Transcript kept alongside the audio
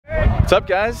What's up,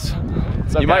 guys?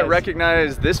 You might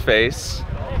recognize this face.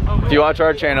 If you watch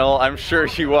our channel, I'm sure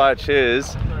you watch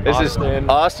his. This is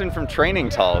Austin from Training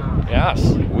Talk. Yes.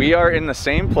 We are in the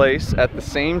same place at the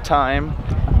same time.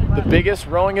 The biggest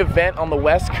rowing event on the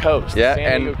West Coast, yeah, the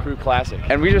San Diego Crew Classic.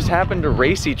 And we just happened to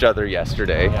race each other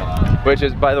yesterday, which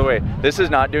is, by the way, this is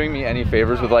not doing me any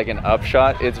favors with like an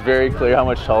upshot. It's very clear how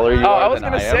much taller you are. I was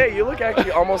gonna say, you look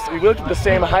actually almost, we look the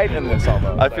same height in this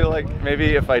almost. I feel like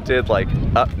maybe if I did like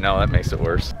up, no, that makes it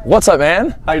worse. What's up,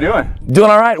 man? How you doing?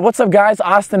 Doing all right. What's up, guys?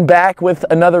 Austin back with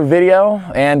another video,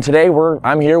 and today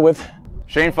I'm here with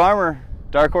Shane Farmer.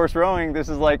 Dark Horse Rowing. This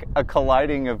is like a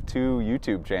colliding of two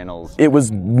YouTube channels. It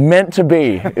was meant to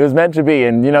be. It was meant to be.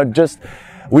 And you know,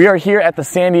 we are here at the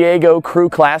San Diego Crew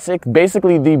Classic,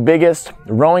 basically the biggest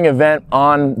rowing event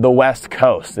on the West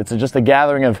Coast. It's just a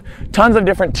gathering of tons of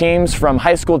different teams, from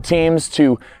high school teams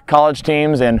to college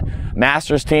teams and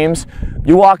masters teams.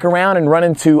 You walk around and run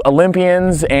into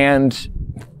Olympians and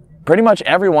pretty much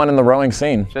everyone in the rowing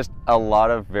scene. Just a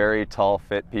lot of very tall,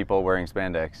 fit people wearing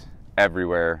spandex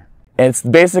everywhere. It's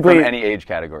basically from any age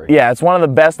category. Yeah, it's one of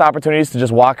the best opportunities to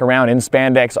just walk around in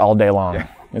spandex all day long. Yeah.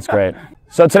 It's great.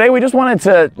 So today we just wanted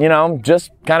to, you know,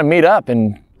 just kind of meet up,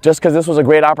 and just because this was a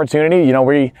great opportunity, you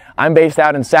know, I'm based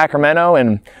out in Sacramento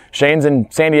and Shane's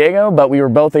in San Diego, but we were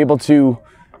both able to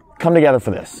come together for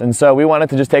this. And so we wanted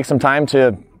to just take some time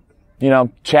to, you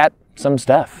know, chat some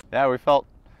stuff. Yeah, we felt,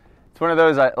 it's one of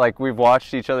those, like, we've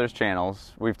watched each other's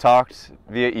channels, we've talked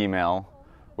via email,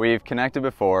 we've connected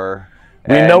before.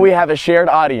 We know we have a shared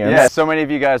audience. Yeah, so many of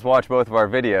you guys watch both of our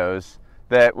videos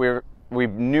that we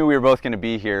knew we were both going to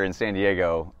be here in San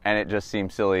Diego, and it just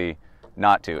seemed silly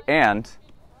not to. And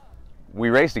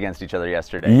we raced against each other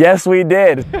yesterday. Yes, we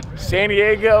did. San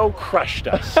Diego crushed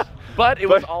us, but it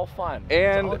was all fun.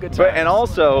 And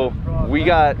also we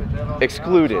got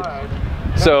excluded.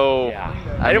 So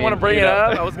yeah. I didn't want to bring it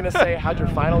up. I was going to say, how'd your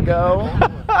final go?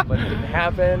 But it didn't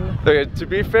happen. To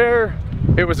be fair,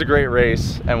 it was a great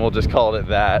race, and we'll just call it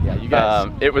that. Yeah, you guys,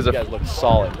 you guys looked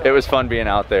solid. It was fun being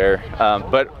out there,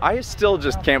 but I still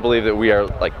just can't believe that we are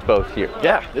like both here.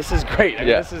 Yeah, this is great. I mean,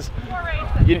 this is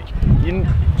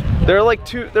there are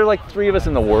like three of us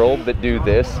in the world that do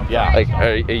this. Yeah, like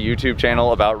a YouTube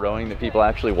channel about rowing that people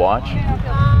actually watch.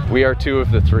 We are two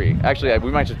of the three. Actually,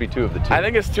 we might just be two of the two. I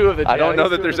think it's two of the two. I don't know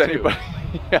that there's anybody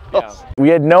else. Yeah. We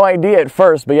had no idea at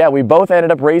first, but yeah, we both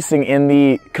ended up racing in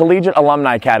the collegiate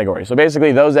alumni category. So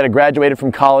basically those that had graduated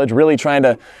from college, really trying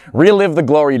to relive the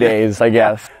glory days, I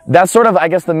guess. That's sort of, I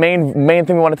guess, the main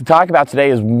thing we wanted to talk about today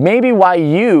is maybe why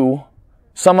you,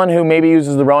 someone who maybe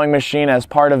uses the rowing machine as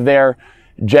part of their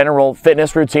general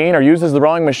fitness routine or uses the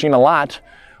rowing machine a lot,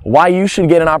 why you should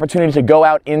get an opportunity to go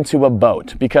out into a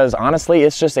boat, because honestly,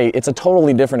 it's a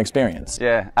totally different experience.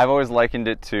 Yeah, I've always likened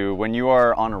it to when you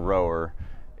are on a rower,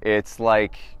 it's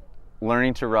like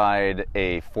learning to ride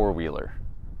a four-wheeler,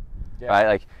 right?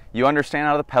 Like, you understand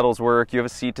how the pedals work, you have a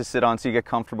seat to sit on so you get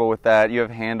comfortable with that, you have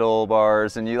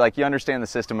handlebars, and you understand the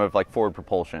system of like forward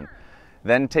propulsion.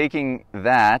 Then taking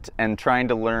that and trying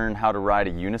to learn how to ride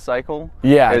a unicycle.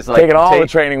 Yeah, is like taking all the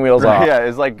training wheels off. Yeah,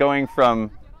 it's like going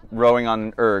from rowing on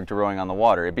an erg to rowing on the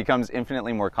water. It becomes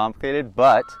infinitely more complicated,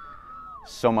 but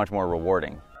so much more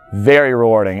rewarding. Very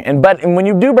rewarding. And when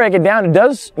you do break it down, it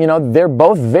does, you know, they're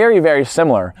both very, very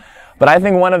similar. But I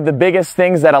think one of the biggest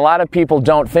things that a lot of people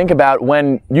don't think about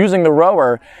when using the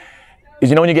rower is,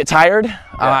 you know, when you get tired,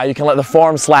 you can let the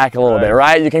form slack a little bit,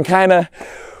 right? You can kind of,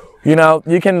 you know,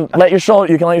 you can let your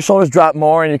shoulders drop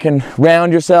more, and you can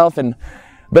round yourself.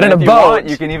 But in a boat,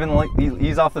 you can even like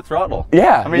ease off the throttle.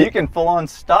 Yeah. I mean, you can full on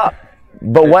stop.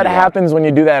 But what happens when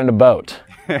you do that in a boat?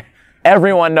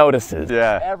 Everyone notices.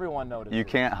 Yeah. Everyone notices. You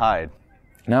can't hide.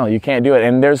 No, you can't do it.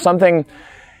 And there's something,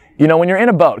 you know, when you're in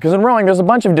a boat, because in rowing, there's a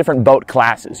bunch of different boat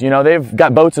classes. You know, they've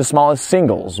got boats as small as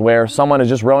singles, where someone is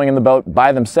just rowing in the boat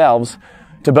by themselves,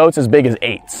 to boats as big as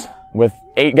eights, with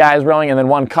 8 guys rowing, and then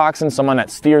one coxswain, someone that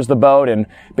steers the boat and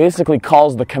basically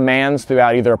calls the commands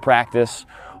throughout either a practice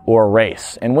or a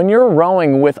race. And when you're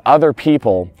rowing with other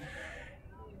people,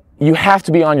 you have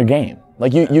to be on your game.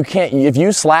 Like, you can't, if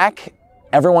you slack,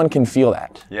 everyone can feel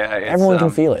that. Yeah, everyone can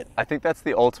feel it. I think that's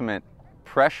the ultimate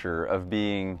pressure of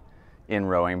being in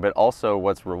rowing, but also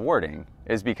what's rewarding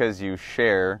is because you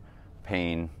share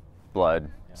pain, blood,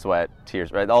 sweat,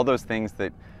 tears, right? All those things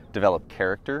that develop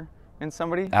character in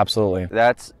somebody. Absolutely.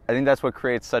 I think that's what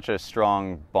creates such a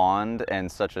strong bond and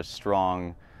such a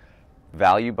strong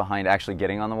value behind actually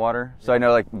getting on the water. So I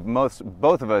know, like,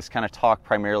 both of us kind of talk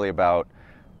primarily about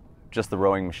just the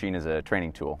rowing machine as a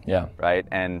training tool. Yeah. Right?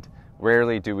 And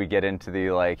rarely do we get into the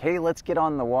like, hey, let's get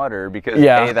on the water, because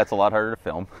A, that's a lot harder to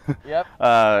film.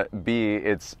 Yep. B,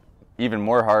 it's even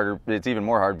more harder. It's even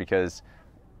more hard because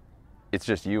it's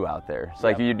just you out there. It's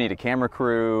like you'd need a camera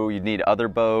crew, you'd need other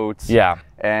boats. Yeah.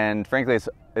 And frankly,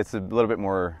 it's a little bit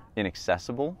more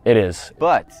inaccessible. It is.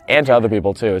 But and to other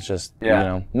people too. It's just you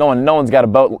know, no one's got a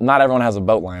boat. Not everyone has a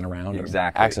boat lying around.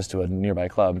 Exactly. Or access to a nearby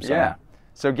club. So. Yeah.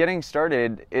 So getting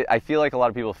started, I feel like a lot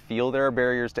of people feel there are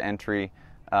barriers to entry,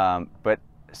 but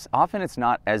often it's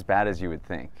not as bad as you would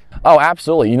think. Oh,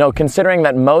 absolutely. You know, considering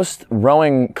that most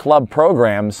rowing club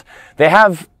programs, they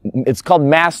have, it's called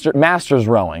masters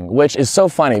rowing, which is so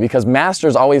funny because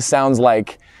masters always sounds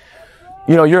like,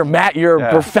 you know, you're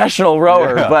a professional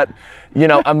rower, but you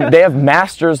know, they have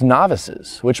masters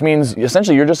novices, which means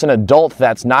essentially you're just an adult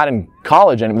that's not in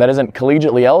college and that isn't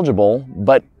collegiately eligible,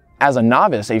 but as a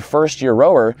novice, a first-year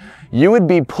rower, you would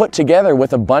be put together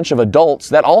with a bunch of adults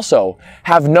that also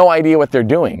have no idea what they're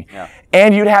doing. Yeah.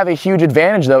 And you'd have a huge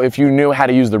advantage, though, if you knew how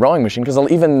to use the rowing machine, because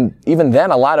even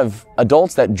then, a lot of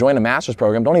adults that join a master's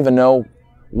program don't even know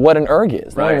what an erg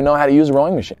is. They don't even know how to use a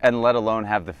rowing machine. And let alone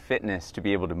have the fitness to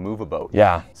be able to move a boat.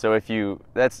 Yeah. So if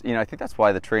I think that's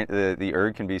why the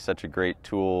erg can be such a great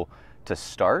tool to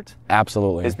start.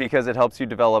 Absolutely. Is because it helps you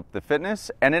develop the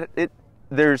fitness, and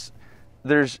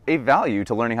there's a value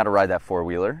to learning how to ride that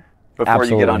four-wheeler before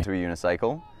you get onto a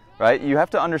unicycle, right? You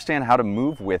have to understand how to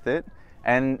move with it,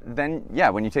 and then,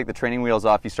 when you take the training wheels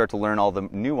off, you start to learn all the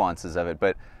nuances of it,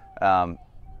 but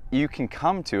you can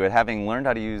come to it having learned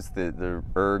how to use the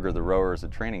erg or the rower as a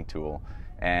training tool,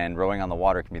 and rowing on the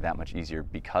water can be that much easier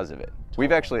because of it.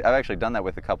 I've actually done that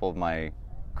with a couple of my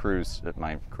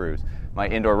my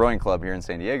indoor rowing club here in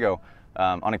San Diego.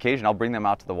 On occasion, I'll bring them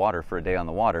out to the water for a day on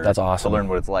the water. That's awesome. To learn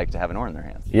what it's like to have an oar in their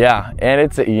hands. Yeah, and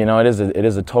it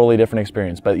is a totally different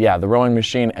experience. But yeah, the rowing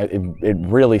machine, it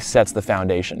really sets the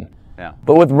foundation. Yeah.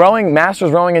 But with rowing, masters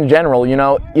rowing in general, you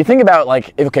know, you think about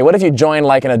like, okay, what if you join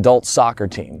like an adult soccer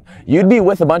team? You'd be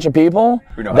with a bunch of people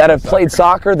that have played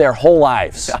soccer their whole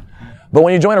lives. Yeah. But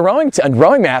when you join a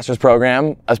rowing masters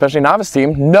program, especially a novice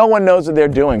team, no one knows what they're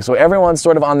doing. So everyone's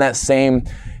sort of on that same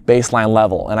baseline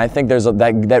level, and I think there's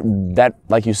that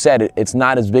like you said, it's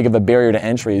not as big of a barrier to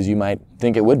entry as you might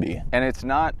think it would be. And it's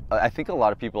not. I think a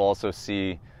lot of people also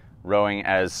see rowing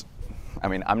as, I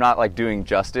mean, I'm not like doing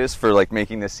justice for like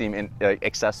making this seem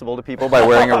accessible to people by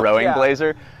wearing a rowing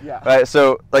blazer. Yeah. Right.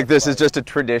 So like this is just a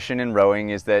tradition in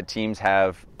rowing, is that teams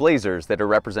have blazers that are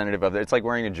representative of it. It's like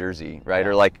wearing a jersey, right?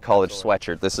 Or like college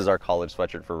sweatshirt. This is our college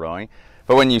sweatshirt for rowing.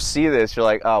 But when you see this, you're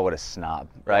like, oh, what a snob,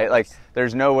 right? Like,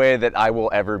 there's no way that I will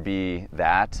ever be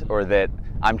that, or that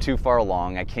I'm too far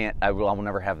along. I will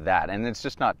never have that. And it's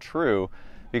just not true,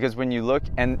 because when you look,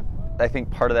 and I think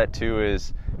part of that too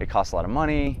is it costs a lot of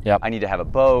money. Yep. I need to have a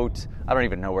boat. I don't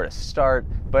even know where to start.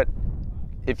 But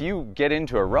if you get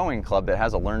into a rowing club that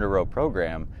has a learn to row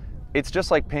program, it's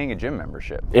just like paying a gym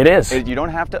membership. It is. You don't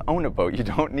have to own a boat. You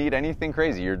don't need anything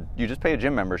crazy. You just pay a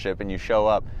gym membership and you show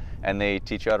up, and they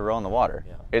teach you how to row in the water.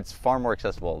 Yeah. It's far more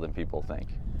accessible than people think.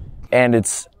 And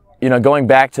it's, you know, going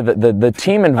back to the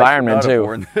team environment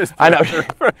too. I know.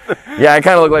 Yeah, I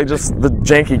kind of look like just the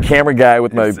janky camera guy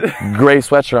with my gray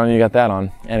sweatshirt on. You got that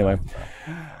on. Anyway.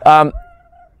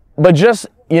 But just,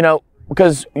 you know,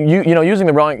 because you know, using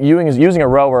a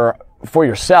rower for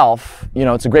yourself, you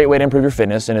know, it's a great way to improve your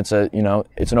fitness, and it's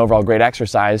an overall great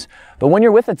exercise. But when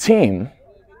you're with a team,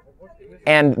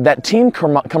 and that team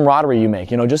camaraderie you make,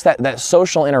 you know, just that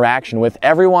social interaction with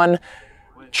everyone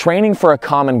training for a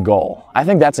common goal. I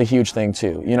think that's a huge thing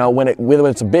too. You know, whether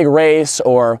it's a big race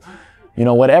or, you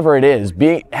know, whatever it is,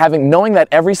 knowing that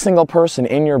every single person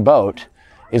in your boat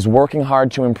is working hard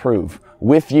to improve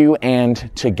with you and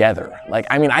together. Like,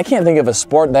 I mean, I can't think of a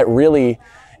sport that really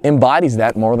embodies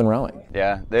that more than rowing.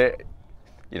 Yeah.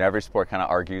 You know, every sport kind of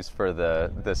argues for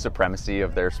the supremacy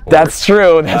of their sport. That's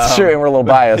true. That's true. And we're a little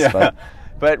biased. Yeah.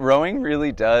 But rowing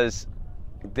really does,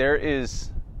 and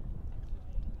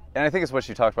I think it's what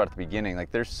you talked about at the beginning,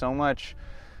 like there's so much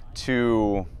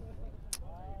to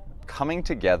coming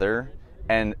together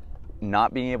and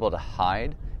not being able to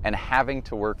hide and having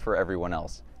to work for everyone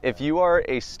else. If you are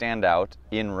a standout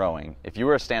in rowing, if you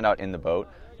are a standout in the boat,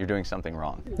 you're doing something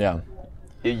wrong. Yeah.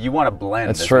 You want to blend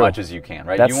as much as you can,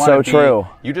 right? That's so true.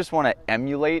 You just want to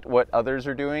emulate what others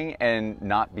are doing and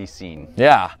not be seen.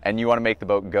 Yeah. And you want to make the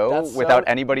boat go without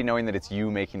anybody knowing that it's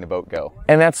you making the boat go.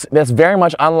 And that's very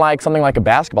much unlike something like a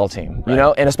basketball team, you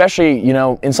know? And especially, you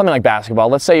know, in something like basketball,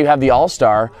 let's say you have the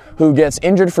all-star who gets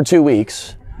injured for 2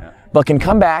 weeks, but can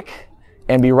come back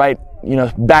and be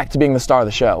back to being the star of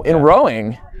the show. In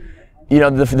rowing, you know,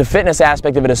 the fitness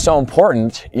aspect of it is so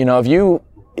important. You know,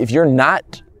 if you're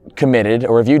not committed,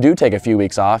 or if you do take a few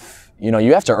weeks off, you know,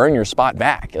 you have to earn your spot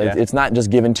back. It's not just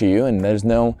given to you, and there's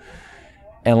no,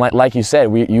 And like you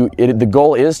said, the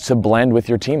goal is to blend with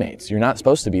your teammates. You're not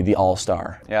supposed to be the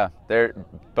all-star. Yeah,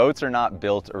 boats are not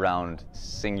built around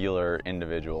singular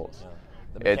individuals. Yeah.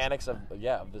 The mechanics of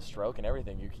the stroke and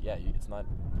everything. It's not.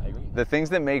 I agree. The things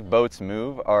that make boats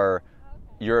move are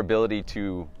your ability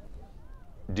to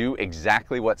do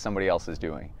exactly what somebody else is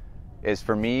doing. Is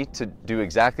for me to do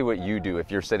exactly what you do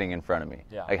if you're sitting in front of me.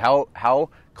 Yeah. Like how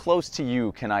close to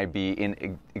you can I be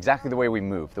in exactly the way we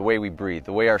move, the way we breathe,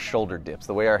 the way our shoulder dips,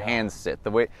 the way our hands sit,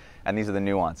 the way, and these are the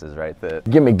nuances, right?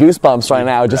 Give me goosebumps right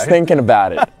now just thinking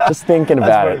about it. Just thinking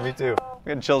about it. Me too. I'm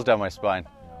getting chills down my spine.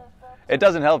 It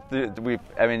doesn't help.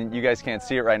 I mean, you guys can't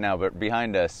see it right now, but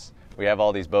behind us we have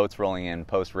all these boats rolling in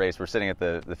post race. We're sitting at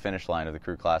the finish line of the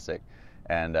Crew Classic,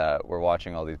 and we're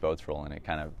watching all these boats roll in. It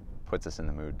kind of puts us in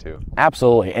the mood too.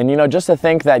 Absolutely. And just to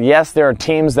think that yes, there are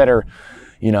teams that are,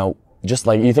 just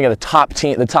like you think of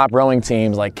the top rowing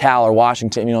teams like Cal or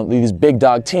Washington, these big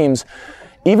dog teams,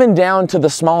 even down to the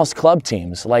smallest club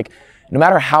teams. Like no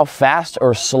matter how fast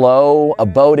or slow a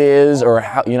boat is, or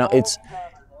how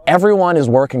everyone is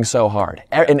working so hard,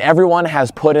 and everyone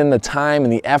has put in the time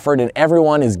and the effort, and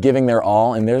everyone is giving their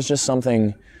all. And there's just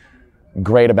something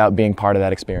great about being part of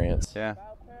that experience. Yeah.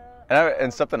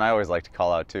 And something I always like to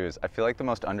call out too is I feel like the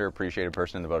most underappreciated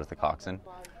person in the boat is the coxswain.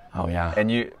 Oh yeah.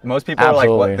 And most people are like,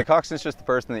 what? The coxswain's just the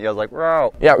person that yells like,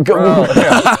 row. Yeah. Row.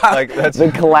 Yeah. Like that's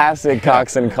the classic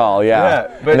coxswain call.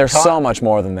 Yeah. But there's so much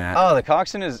more than that. Oh, the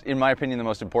coxswain is, in my opinion, the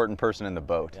most important person in the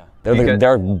boat.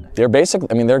 Yeah. They're basically.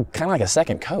 I mean, they're kind of like a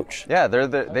second coach. Yeah.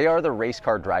 They are the race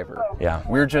car driver. Yeah.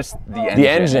 We're just the engine. The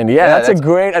engine. Yeah. That's a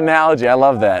great analogy. I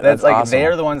love that. That's like awesome. They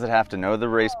are the ones that have to know the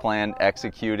race plan,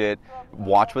 execute it,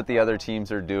 watch what the other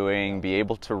teams are doing, be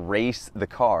able to race the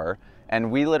car. And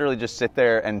we literally just sit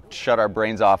there and shut our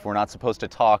brains off. We're not supposed to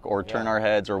talk or turn our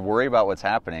heads or worry about what's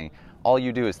happening. All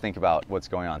you do is think about what's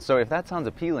going on. So if that sounds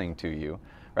appealing to you,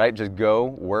 right, just go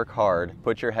work hard,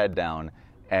 put your head down,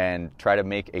 and try to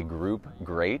make a group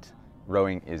great.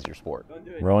 Rowing is your sport.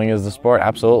 Rowing is the sport,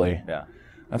 absolutely. Yeah.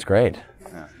 That's great.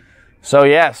 Yeah. So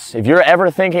yes, if you're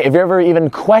ever even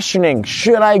questioning,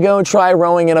 should I go try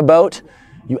rowing in a boat?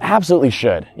 You absolutely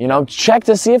should. Check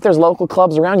to see if there's local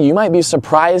clubs around you. You might be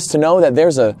surprised to know that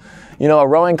there's a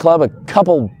rowing club a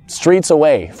couple streets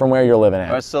away from where you're living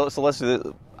at. So let's do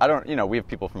this. We have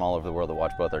people from all over the world that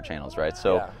watch both our channels, right?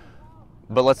 So,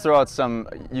 but let's throw out some.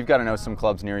 You've got to know some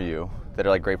clubs near you that are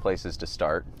like great places to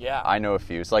start. Yeah. I know a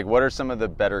few. So, like, what are some of the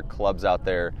better clubs out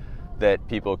there that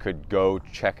people could go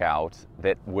check out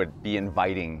that would be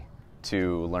inviting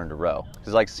to learn to row?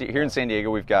 Because, like, here in San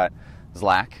Diego, we've got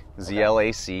ZLAC,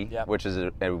 Z-L-A-C, which is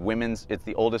it's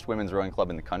the oldest women's rowing club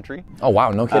in the country. Oh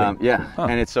wow, no kidding.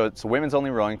 And it's a women's only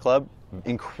rowing club,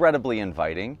 incredibly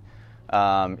inviting.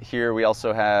 Here we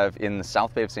also have in the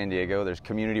South Bay of San Diego, there's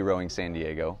Community Rowing San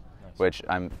Diego, which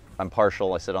I'm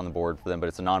partial, I sit on the board for them, but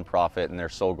it's a nonprofit and their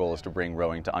sole goal is to bring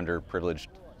rowing to underprivileged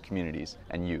communities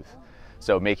and youth.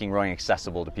 So making rowing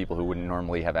accessible to people who wouldn't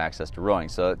normally have access to rowing.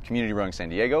 So Community Rowing San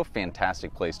Diego,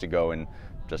 fantastic place to go and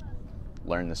just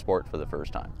learn the sport for the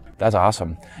first time. That's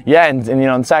awesome. Yeah, and in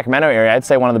the Sacramento area, I'd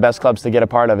say one of the best clubs to get a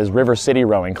part of is River City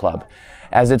Rowing Club,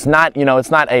 as it's not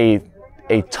a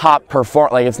top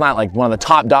it's not like one of the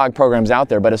top dog programs out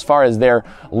there, but as far as their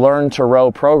Learn to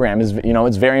Row program is,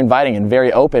 it's very inviting and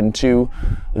very open to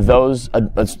those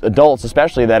adults,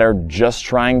 especially that are just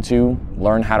trying to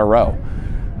learn how to row.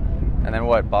 And then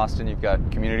Boston, you've got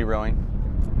Community Rowing.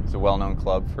 It's a well-known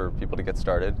club for people to get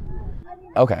started.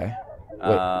 Okay.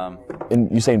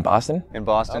 You say in Boston? In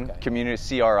Boston, okay.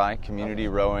 CRI, Community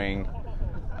Rowing.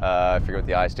 I forget what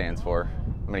the I stands for.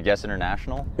 I'm gonna guess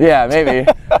international. Yeah, maybe.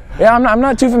 Yeah, I'm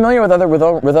not too familiar with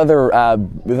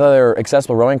other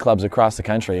accessible rowing clubs across the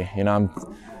country.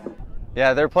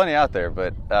 Yeah, there are plenty out there,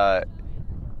 but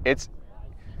it's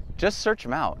just search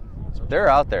them out. They're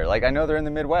out there. Like, I know they're in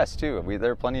the Midwest too.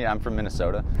 There are plenty. I'm from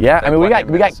Minnesota. Yeah, I mean we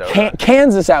got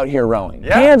Kansas out here rowing.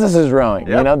 Yeah. Kansas is rowing.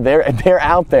 Yep. They're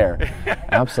out there.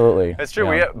 Absolutely. That's true.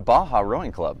 We have Baja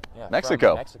Rowing Club,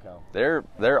 Mexico.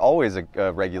 They're always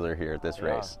a regular here at this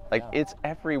race. Like it's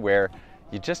everywhere.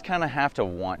 You just kind of have to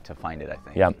want to find it, I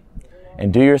think. Yeah.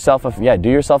 And do yourself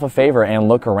a favor and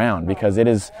look around, because it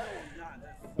is.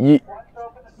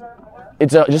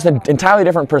 It's just an entirely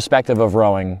different perspective of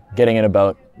rowing, getting in a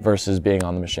boat versus being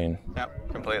on the machine. Yeah,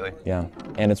 completely. Yeah,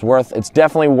 and it's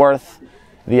definitely worth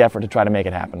the effort to try to make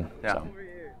it happen. Yeah. So,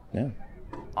 yeah.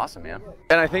 Awesome, man.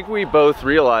 And I think we both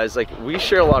realize, like, we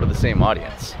share a lot of the same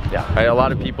audience. Yeah. Right? A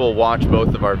lot of people watch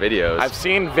both of our videos. I've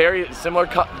seen very similar,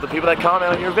 the people that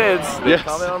comment on your vids, they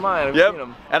comment on mine. I've seen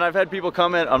them. And I've had people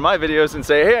comment on my videos and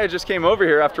say, hey, I just came over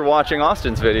here after watching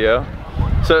Austin's video.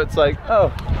 So it's like,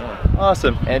 oh,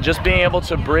 awesome. And just being able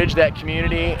to bridge that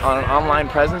community on an online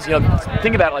presence, you know,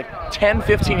 think about it, like 10,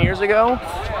 15 years ago,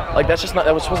 like that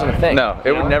wasn't a thing. No,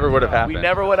 it never would have happened. We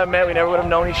never would have met, we never would have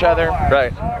known each other.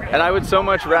 Right. And I would so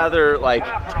much rather like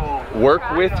work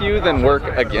with you than work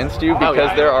against you,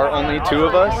 because there are only 2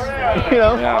 of us, you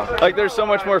know? Yeah. Like there's so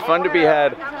much more fun to be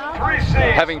had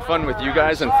having fun with you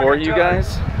guys and for you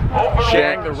guys.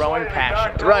 Sharing the rowing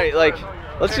passion. Right, like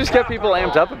let's just get people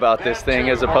amped up about this thing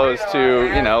as opposed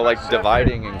to, you know, like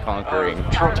dividing and conquering.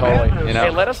 Totally. You know? Hey,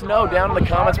 let us know down in the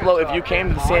comments below if you came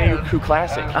to the San Diego Crew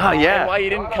Classic. Oh, yeah. And why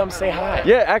you didn't come say hi.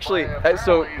 Yeah, actually,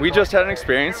 so we just had an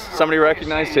experience. Somebody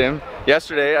recognized him.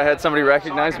 Yesterday, I had somebody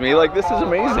recognize me. Like, this is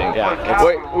amazing.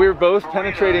 Yeah. We're both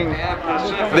penetrating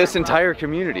this entire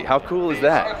community. How cool is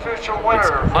that? It's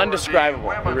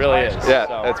undescribable. It really is. Yeah,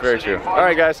 so. That's very true. All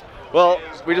right, guys. Well,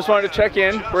 we just wanted to check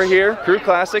in. We're here, Crew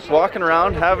Classic, walking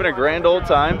around, having a grand old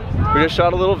time. We just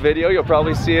shot a little video. You'll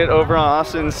probably see it over on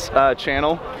Austin's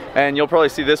channel, and you'll probably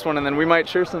see this one, and then we might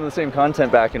share some of the same content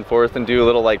back and forth and do a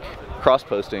little like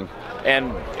cross-posting.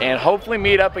 And hopefully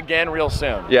meet up again real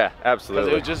soon. Yeah,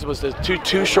 absolutely. It just was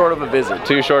too short of a visit.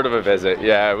 Too short of a visit.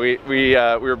 Yeah, we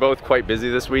were both quite busy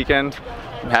this weekend,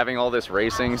 having all this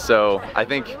racing. So I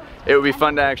think it would be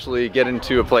fun to actually get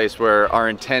into a place where our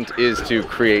intent is to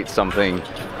create something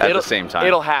at the same time.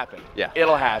 It'll happen. Yeah,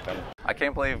 it'll happen. I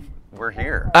can't believe we're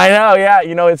here. I know. Yeah,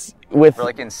 you know, it's with. We're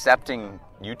like incepting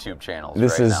YouTube channels.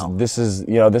 This is this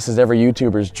is every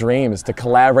YouTuber's dream, is to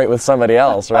collaborate with somebody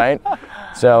else, right?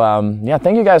 So yeah,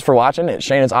 thank you guys for watching.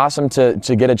 Shane, it's awesome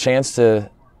to get a chance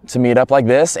to meet up like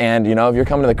this, and you know, if you're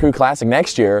coming to the Crew Classic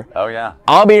next year, oh yeah,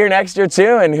 I'll be here next year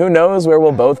too, and who knows where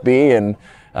we'll both be, and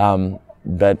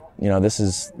but you know, this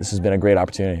has been a great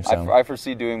opportunity. So. I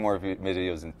foresee doing more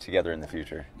videos together in the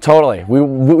future. Totally.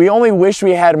 We only wish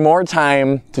we had more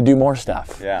time to do more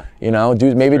stuff. Yeah. You know,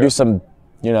 do some,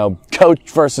 you know, coach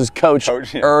versus coach,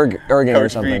 erging or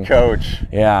something. Coach.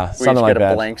 Yeah, something like that. We each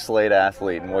get a blank slate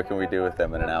athlete, and what can we do with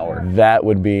them in an hour? That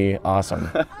would be awesome.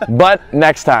 But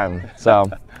next time. So,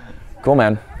 cool,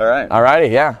 man. All right. Alrighty,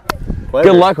 yeah.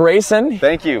 Pleasure. Good luck racing.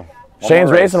 Thank you.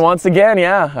 Shane's racing once again,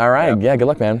 yeah. All right, yeah, good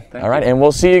luck, man. All right, and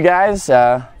we'll see you guys in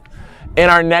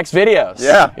our next videos.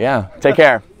 Yeah. Yeah, take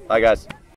care. Bye, guys.